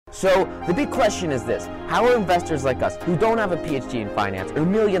So the big question is this: how are investors like us, who don't have a PhD in finance or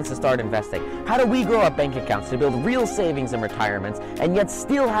millions to start investing, how do we grow our bank accounts to build real savings and retirements and yet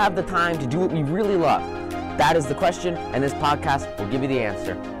still have the time to do what we really love? That is the question, and this podcast will give you the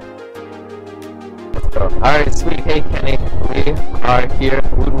answer. Alright, sweet. Hey, Kenny. We are here.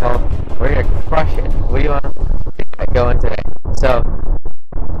 We're going to crush it. What do you want to get going today? So,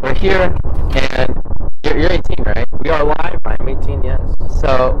 we're here, and you're 18, right? We are live. I'm 18, yes.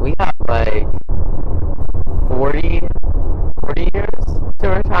 So, we have like 40 years to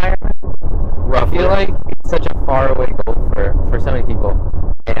retire. I feel like it's such a faraway goal for so many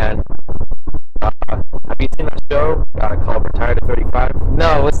people. And have you seen that show called Retired at 35?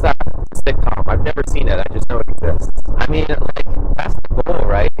 No, what's that? It's a sitcom. I've never seen it. I just know it exists. I mean, like, that's the goal,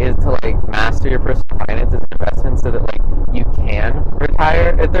 right? Is to, like, master your personal finances and investments so that, like, you can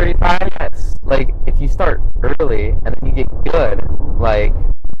retire at 35. Yes. Like, if you start early and then you get good, like,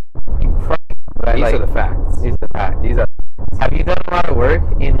 you crush it, right? These like, are the facts. These are the facts. Have you done a lot of work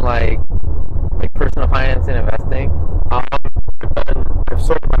in, like personal finance and investing? I've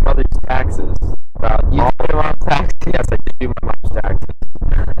sorted my mother's taxes. You did your mom's taxes? Yes, I did do my mom's taxes.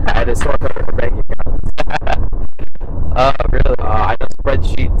 I had to sort her bank account. Oh, really? I know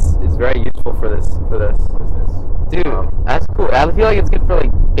spreadsheets is very useful for this business. Dude, that's cool. I feel like it's good for,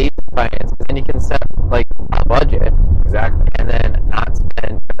 like, basic finance, because then you can set, like, a budget. Exactly. And then not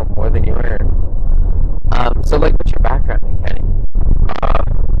spend more than you earn. So, like, what's your background in, Kenny?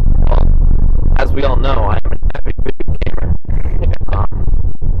 Well, as we all know, I'm an epic video gamer.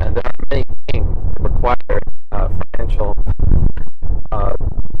 And there are many things that require financial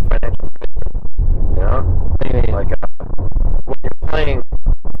management. You know? What do you mean? Like, when you're playing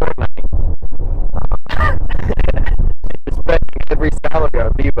Fortnite, you're spending every salary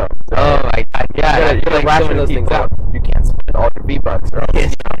on V-Bucks. Oh my god, yeah. You're like rationing those things out. You can't spend all your V-Bucks, or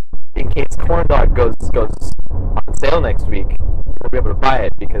else, in case Corn Dog goes on sale next week, you'll be able to buy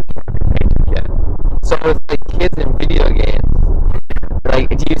it because you won't be paid yet. So with, like, kids in video games, like,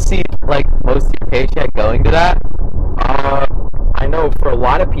 do you see, like, most of your paycheck going to that? I know for a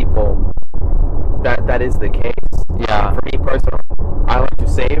lot of people that is the case. Yeah. For me personally, I like to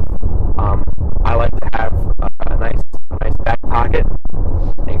save. I like to have a nice back pocket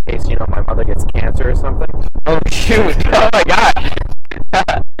in case, my mother gets cancer or something. Oh shoot! Oh my god!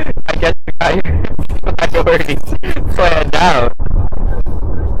 I guess you got your priorities planned out.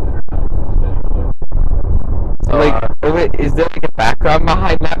 So, like, is there, like, a background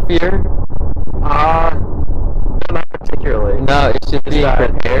behind that fear? No, not particularly. No, it's just being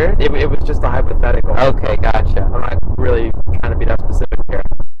prepared? It was just a hypothetical. Okay, gotcha. I'm not really trying to be that specific here.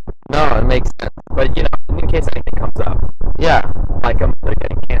 No, it makes sense. But, in case anything comes up. Yeah. Like a mother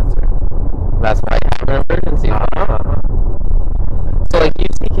getting cancer. That's why you have an emergency. So, like, you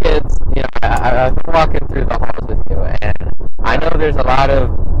see kids, I've been walking through the halls with you, and I know there's a lot of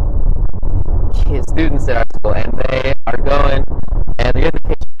students at our school, and they are going, and they're in the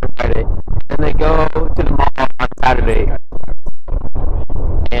kitchen on Friday, and they go to the mall on Saturday,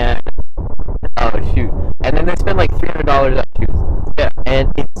 and, oh shoot, and then they spend like $300 on shoes. Yeah.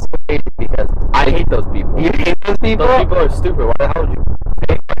 And it's so crazy because I hate those people. You hate those people? Those people are stupid. Why the hell would you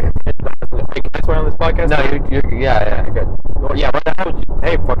pay? Hey, can I swear on this podcast? No, yeah. You're good. Well, yeah, why the hell would you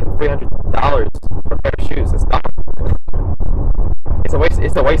pay fucking $300 for a pair of shoes? It's dumb. It's a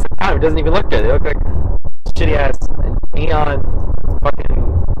waste of time. It doesn't even look good. They look like shitty ass neon fucking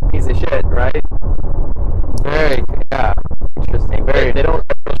piece of shit, right? Very, yeah. Interesting. Very. They don't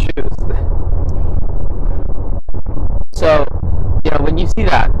have real shoes. So, when you see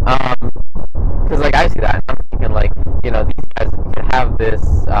that, because, like, I see that, and I'm thinking, like, these guys can have this,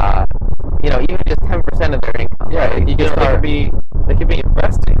 even just 10% of their income. Yeah, right? they could be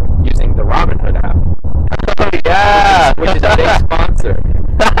investing using the Robinhood app. Oh, yeah! Which is a big sponsor.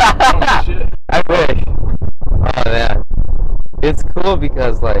 Oh, shit. I wish. Oh, man. It's cool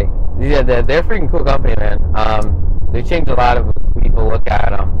because, like, yeah, they're a freaking cool company, man. They changed a lot of what people look at,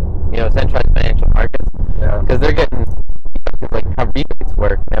 centralized financial markets. Yeah. Because they're getting, like, how rebates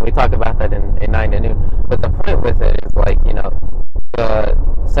work, man. We talk about that in 9 to noon. But the point with it is, like, the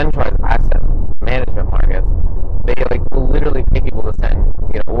centralized asset management markets, they, like, will literally pay people to send,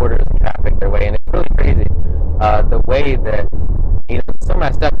 orders and traffic their way. And it's really crazy. The way that, it's so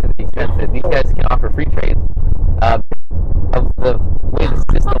messed up to the extent that these guys can offer free trades. Of the way the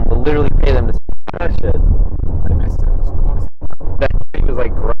system will literally pay them to that shit. I missed it. That tree was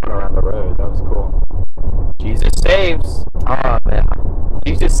like growing around the road. That was cool. Jesus saves. Oh man.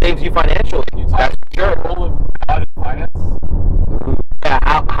 Jesus saves you financially. That's for sure. Role of God in finance? Yeah,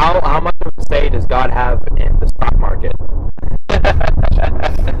 how much of a say does God have in the stock market?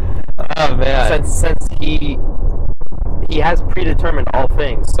 since he has predetermined all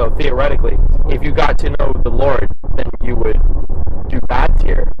things. So theoretically, if you got to know the Lord, then you would do God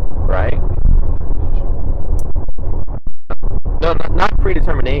tier, right? No, not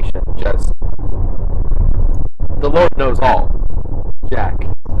predetermination. Just the Lord knows all. Jack.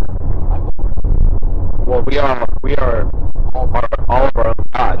 Well, we are all of our own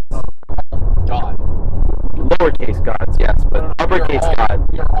gods. God. Lowercase gods, yes, but uppercase God.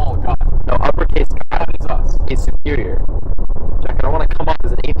 We are all God. No, uppercase God God is us. is superior. Jack, I don't want to come off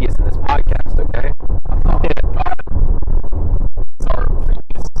as an atheist in this podcast, okay? God is our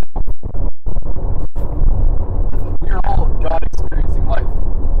previous self. We are all God experiencing life.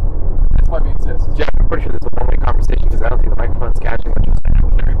 That's why we exist. Jack, I'm pretty sure this is a one-way conversation because I don't think the microphone's catching what you're saying.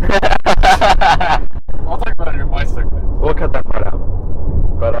 I'll talk about it in my segment. We'll cut that part out.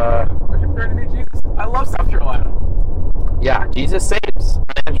 But, Are you comparing to me, Jesus? I love South Carolina. yeah, Jesus saves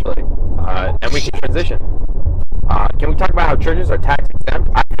financially, and we can transition. Can we talk about how churches are tax exempt?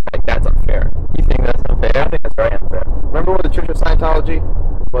 I feel like that's unfair. You think that's unfair? I think that's very unfair. Remember when the Church of Scientology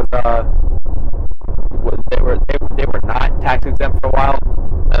was they were not tax exempt for a while,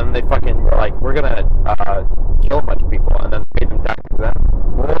 and they fucking were like, we're gonna kill a bunch of people, and then made them tax exempt.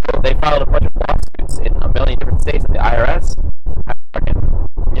 Well, they filed a bunch of lawsuits in a million different states, and the IRS had to fucking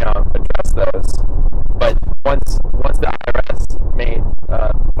address those. But once the IRS made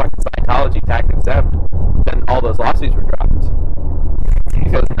fucking Scientology tax exempt, then all those lawsuits were dropped.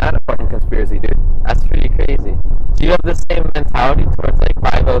 So isn't that a fucking conspiracy, dude? That's pretty crazy. Do you have the same mentality towards like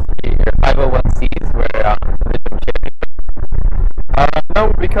 503 or 501c's where they're doing charity?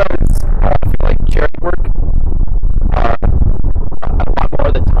 No, because I feel like charity work, a lot more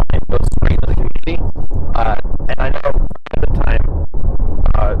of the time goes straight into the community. And I know at the time,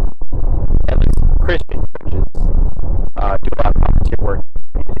 at least Christian churches do a lot of volunteer work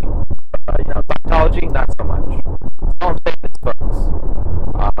in the community. Scientology, not so much. All I'm saying is, folks,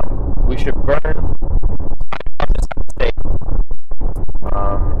 we should burn. I'll just have to say,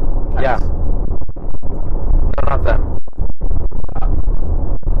 yeah. No, not them.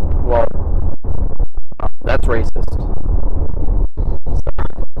 Well, that's racist.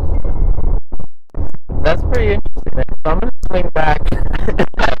 That's pretty interesting. Man. So I'm gonna swing back. Is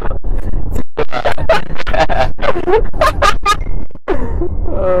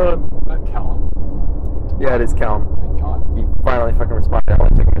that Callum? Yeah, it is Callum. Thank God. He finally fucking responded. It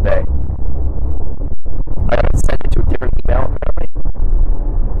only took him a day. I gotta send it to a different email, apparently.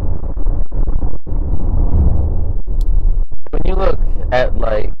 When you look at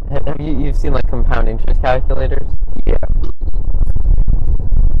like, have you've seen like compound interest calculators? Yeah.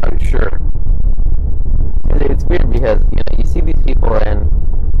 I'm sure. It's weird because you see these people and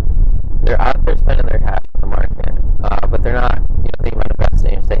they're out there spending their cash in the market, but they're not thinking about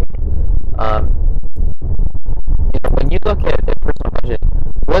investing or saving. When you look at a personal budget,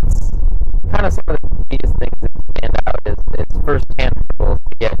 what's kind of some of the biggest things that stand out is first-hand hurdles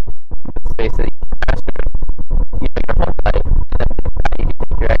to get the space that you can master your whole life, and then with that you can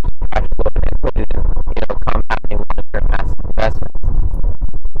take your extra cash flow and put it in compounding long-term massive investments.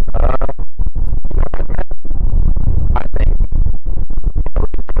 I think I'll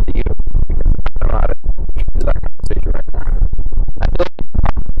leave it to you because I don't know how to do that conversation right now. I feel like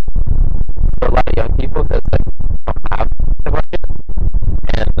for a lot of young people because they don't have the budget,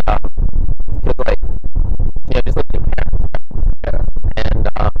 and because just like your parents, right? And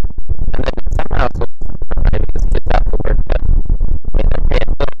then somehow so right because kids have to work to they're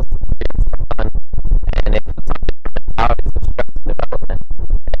paying bills, doing stuff fun, and it puts on different mentalities of stress and development.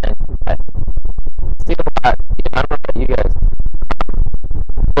 And I see a lot. I don't know about you guys,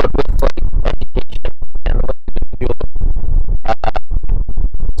 but with like education and what you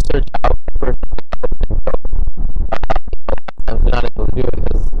search out for development growth, sometimes they're not able to do it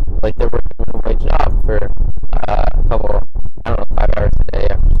because like they're working a minimum wage job for a couple, I don't know, 5 hours a day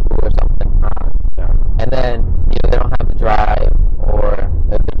after school or something. And then they don't have the drive, or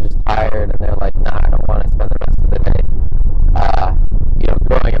they're just tired and they're like, nah, I don't want to spend the rest of the day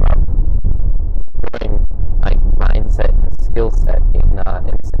growing them up, growing like mindset and skill set in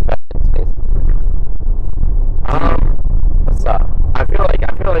this investing space. What's up? I feel like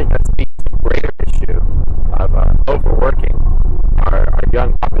that speaks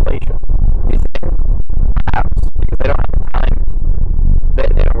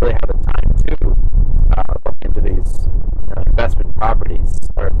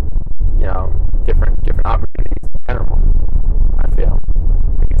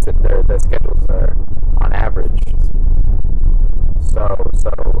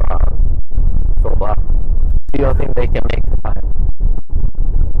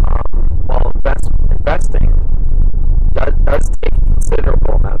investing does take a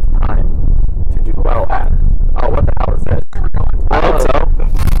considerable amount of time to do well at. Oh, what the hell is this? I hope so.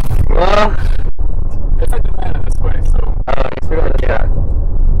 Well, If I demand it this way, so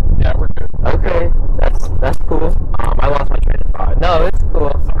yeah, we're good. Okay, that's cool. I lost my train of thought. No, it's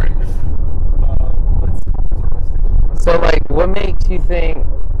cool. Sorry. Let's So, like, what makes you think,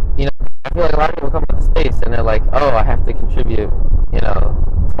 you know, I feel like a lot of people come to the space and they're like, oh, I have to contribute,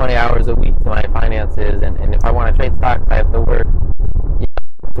 20 hours a week to my finances, and if I want to trade stocks, I have to work,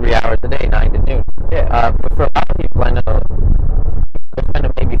 3 hours a day, 9 to noon. Yeah. But for a lot of people I know, they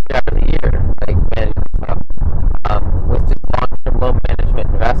spend maybe 3 hours a year, like, managing stuff, with just long-term low management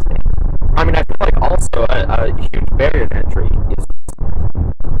investing. I mean, I feel like also a huge barrier to entry is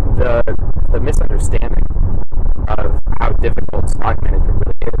the misunderstanding of how difficult stock management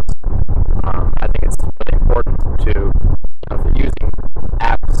really is. I think it's really important to, if you're using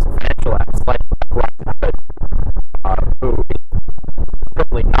apps, financial apps like Robinhood, who is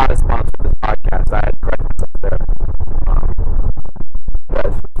certainly not a sponsor of this podcast. I had to correct myself there.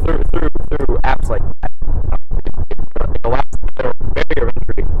 But through apps like that, it allows their barrier of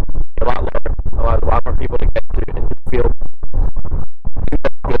entry a lot lower. Allows a lot more people to get into the field.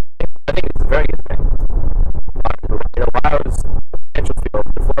 I think it's a very good thing. It allows the financial field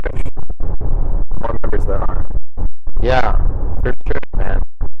to flourish. The more members there are. Yeah, for sure, man.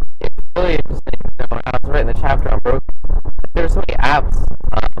 It's really interesting. When I was writing the chapter on broker, there's so many apps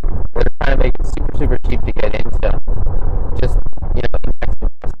that are trying to make it super, super cheap to get into. Just, index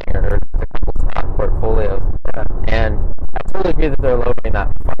investing or just a couple stock portfolios. Yeah. And I totally agree that they're lowering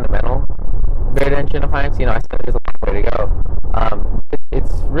that fundamental barrier to entry into finance. I said there's a long way to go.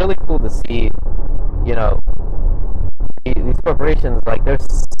 It's really cool to see, these corporations, like, they're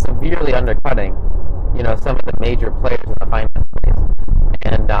severely undercutting, some of the major players in the finance space.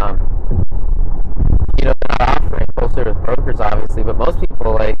 And, they're not offering full service brokers, obviously, but most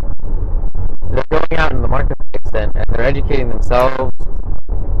people, like, they're going out in the marketplace and they're educating themselves.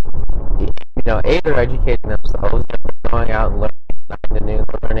 They're educating themselves, they're going out and learning 9 to noon,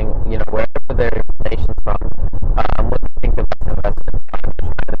 they're learning, wherever their information's from, what they think the best investment is, they're trying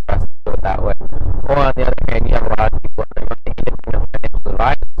to invest into it that way. Or on the other hand, you have a lot of people that are going to independent financial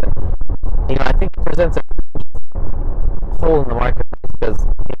advisors, and, I think it presents a hole in the marketplace because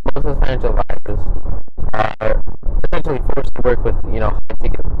most of those financial advisors are essentially forced to work with, high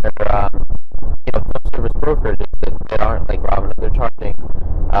ticket or, full service brokerages that aren't like Robinhood. They're charging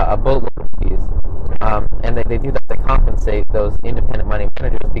a boatload of fees. And they do that to compensate those independent money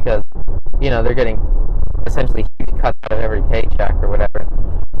managers because, they're getting essentially huge cuts out of every paycheck or whatever.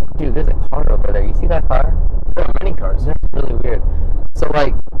 Dude, there's a car over there. You see that car? There are many cars. That's really weird. So,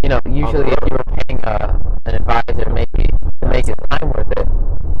 like, usually if you were paying an advisor maybe to make his time worth it,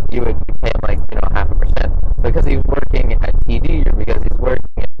 you would pay him like, 0.5%. Because he's working at TD or because he's working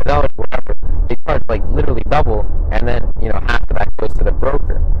at Fidelity or whatever, they charge like literally double, and then, half of that goes to the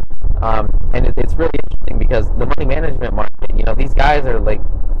broker. And it's really interesting because the money management market, these guys are like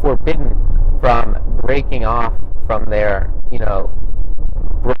forbidden from breaking off from their,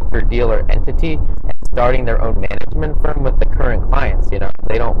 broker-dealer entity and starting their own management firm with the current clients. They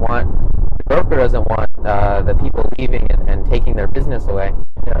don't want, the broker doesn't want the people leaving and taking their business away.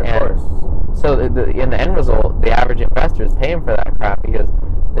 Yeah, of course. So in the end result, the average investor is paying for that crap because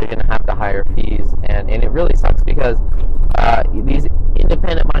they're going to have to hire fees, and it really sucks because these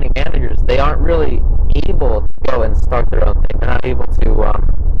independent money managers, they aren't really able to go and start their own thing. They're not able to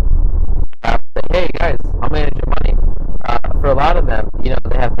say, hey guys, I'll manage your money. For a lot of them, they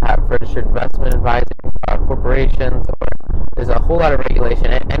have to have registered investment advising corporations, or there's a whole lot of regulation,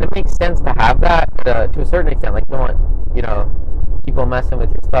 and it makes sense to have that to a certain extent. Like, you don't want, people messing with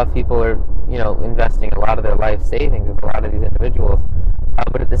your stuff. People are, investing a lot of their life savings with a lot of these individuals.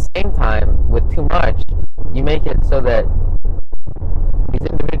 But at the same time, with too much, you make it so that these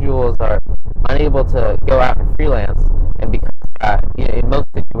individuals are unable to go out and freelance, and because in most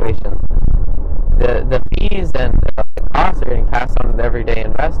situations, the fees and the costs are getting passed on to the everyday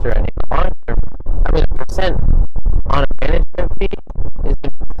investor, and in the long term, a percent on a management fee is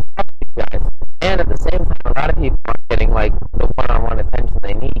going to cost you guys. And at the same time, a lot of people aren't getting like the one-on-one attention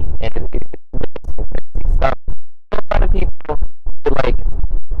they need, and it's some crazy stuff. A lot of people who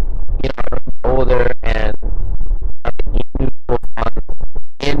are older and in mutual funds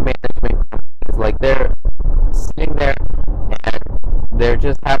in management companies, like they're sitting there and they're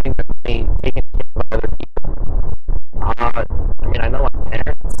just having their money taken care of by other people. I know my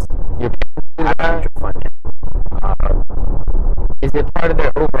parents. Your parents do have a that? mutual fund. Is it part of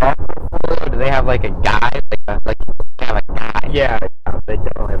their overall portfolio? Do they have like a guide? Like people have a guide? Yeah, they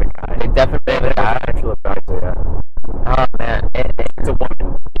definitely have a guy. They definitely have a guide. Actually,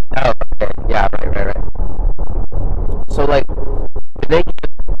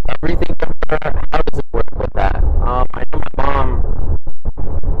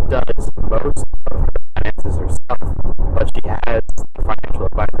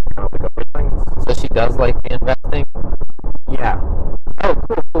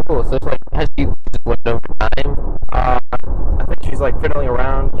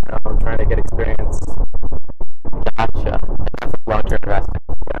 around, trying to get experience. Gotcha. And that's long-term investing.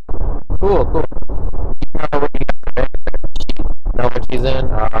 Cool. You know what know what she's in? She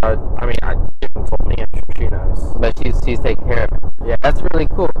hasn't told me, I'm sure she knows. But she's taking care of it. Yeah. That's really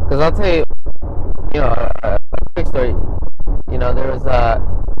cool. Because I'll tell you, a quick story. There was a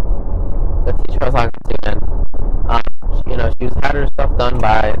teacher I was talking to, and she was had her stuff done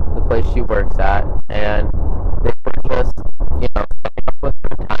by the place she works at, and they were just, coming up with a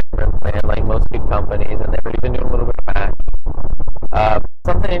retirement plan like most good companies, and they were even doing a little bit of match.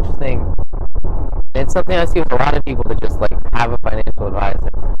 Something interesting. It's something I see with a lot of people that just like have a financial advisor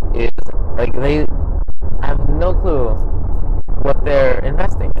is like they have no clue what they're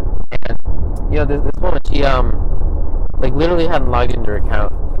investing in. And this woman, she like literally hadn't logged into her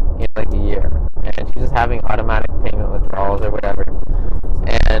account in like a year, and she's just having automatic payment withdrawals or whatever.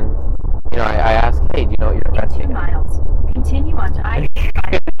 And I asked, hey, do you know what you're investing in? 2 miles. Continue on to I.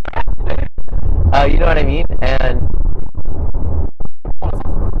 You know what I mean? And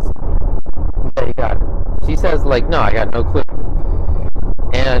yeah, you got it. She says like, no, I got no clue.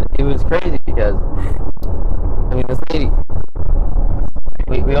 And it was crazy because this lady,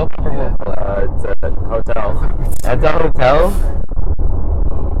 we opened her It's a hotel. That's a hotel?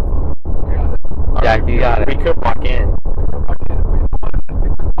 Jack, you got it. We could walk in.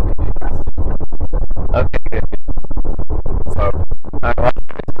 Okay, good. So, Alright, well, this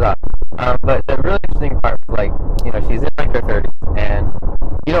is up. But the really interesting part was like, she's in like her 30s, and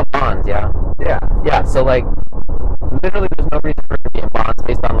bonds, yeah? yeah. Yeah, so like, literally there's no reason for her to be in bonds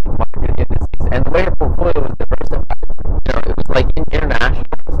based on like market indices, and the way her portfolio was diversified, it was like in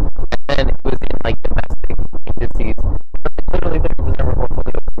internationals, and then it was in like domestic indices. Literally 30% of her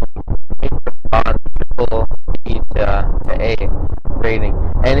portfolio was like bonds, triple B to A rating,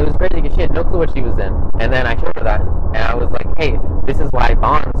 and it was crazy because she had no clue what she was in. And then I showed her that, and I was like, hey, this is why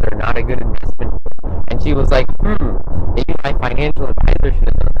bonds are not a good investment. And she was like, maybe my financial advisor should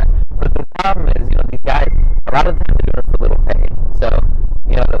have done that. But the problem is, these guys, a lot of the time they're doing it for little pay. So,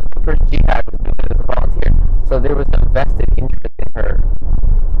 the person she had was doing it as a volunteer. So there was no vested interest in her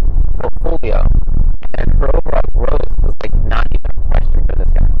portfolio, and her overall growth was like not even a question for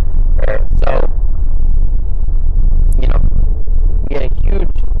this guy. So, we had a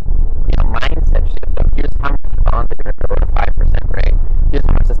huge, mindset shift of here's how much bonds are going to grow at a 5% rate. Here's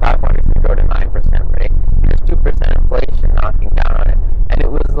how much the stock market is going to grow at a 9% rate. Here's 2% inflation knocking down on it. And it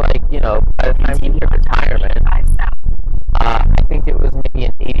was like, by the time she hit retirement, I think it was maybe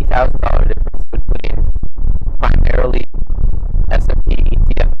an $80,000 difference between primarily S&P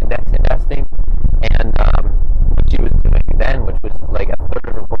ETF index investing and what she was doing then, which was like a third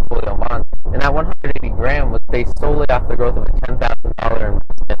of her portfolio a month. And that 180 grand was based solely off the growth of a $10,000 investment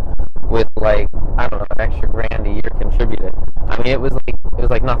with like, I don't know, an extra grand a year contributed. It was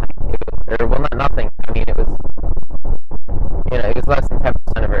like nothing. Not nothing. It was, it was less than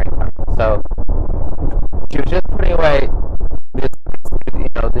 10% of her income. So she was just putting away this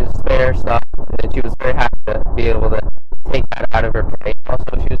spare stuff, and she was very happy to be able to take that out of her pay.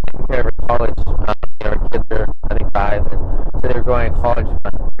 Also, she was taking care of her college. Her kids are, I think, 5, and so they were growing a college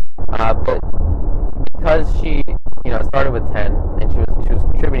fund. But because she, started with 10, and she was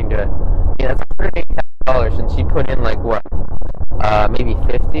contributing to it, that's $180,000, and she put in like what, maybe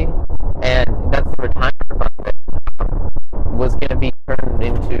 50, and that's the retirement fund that was going to be turned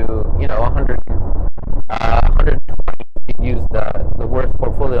into 100, 120. She used the worst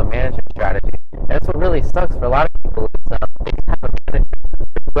portfolio management strategy, and that's what really sucks for a lot of people. Is, they just have a manager,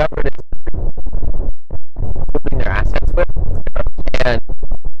 whoever it is, putting their assets with, and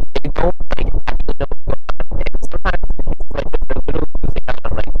they don't actually know what's going on. And sometimes it's like they're literally losing out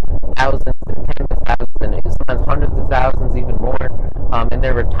on like thousands and tens of thousands, and sometimes hundreds of thousands, even more, in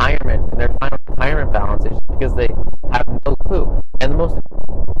their retirement, in their final retirement balances, because they have no clue. And the most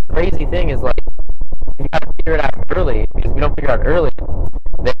crazy thing is like, you got to figure it out early, because if you don't figure it out early,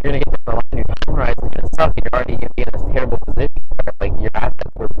 then you're going to get to the line, your time horizon is going to suck, and you're already going to be in this terrible position where like your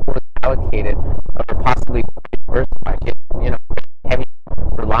assets were poorly allocated or possibly diversified. You have, heavy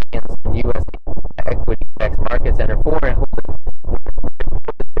reliance on U.S. equity index markets, and their foreign holdings were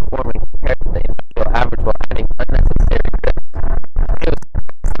performing compared to the industrial average while adding unnecessary risk. It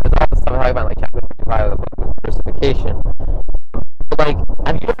was all the stuff I talk about, like chapter 55 of the book, diversification. But like,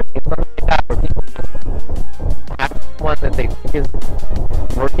 have you ever seen something like that where people just have someone that they think is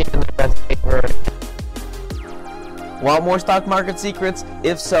working in their best favor? Want more stock market secrets?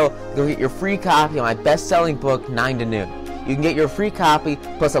 If so, go get your free copy of my best-selling book, 9 to Noon. You can get your free copy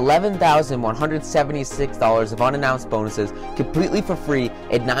plus $11,176 of unannounced bonuses completely for free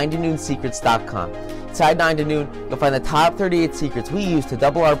at 9tonoonsecrets.com. Inside 9 to noon, you'll find the top 38 secrets we use to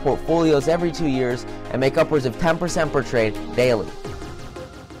double our portfolios every 2 years and make upwards of 10% per trade daily.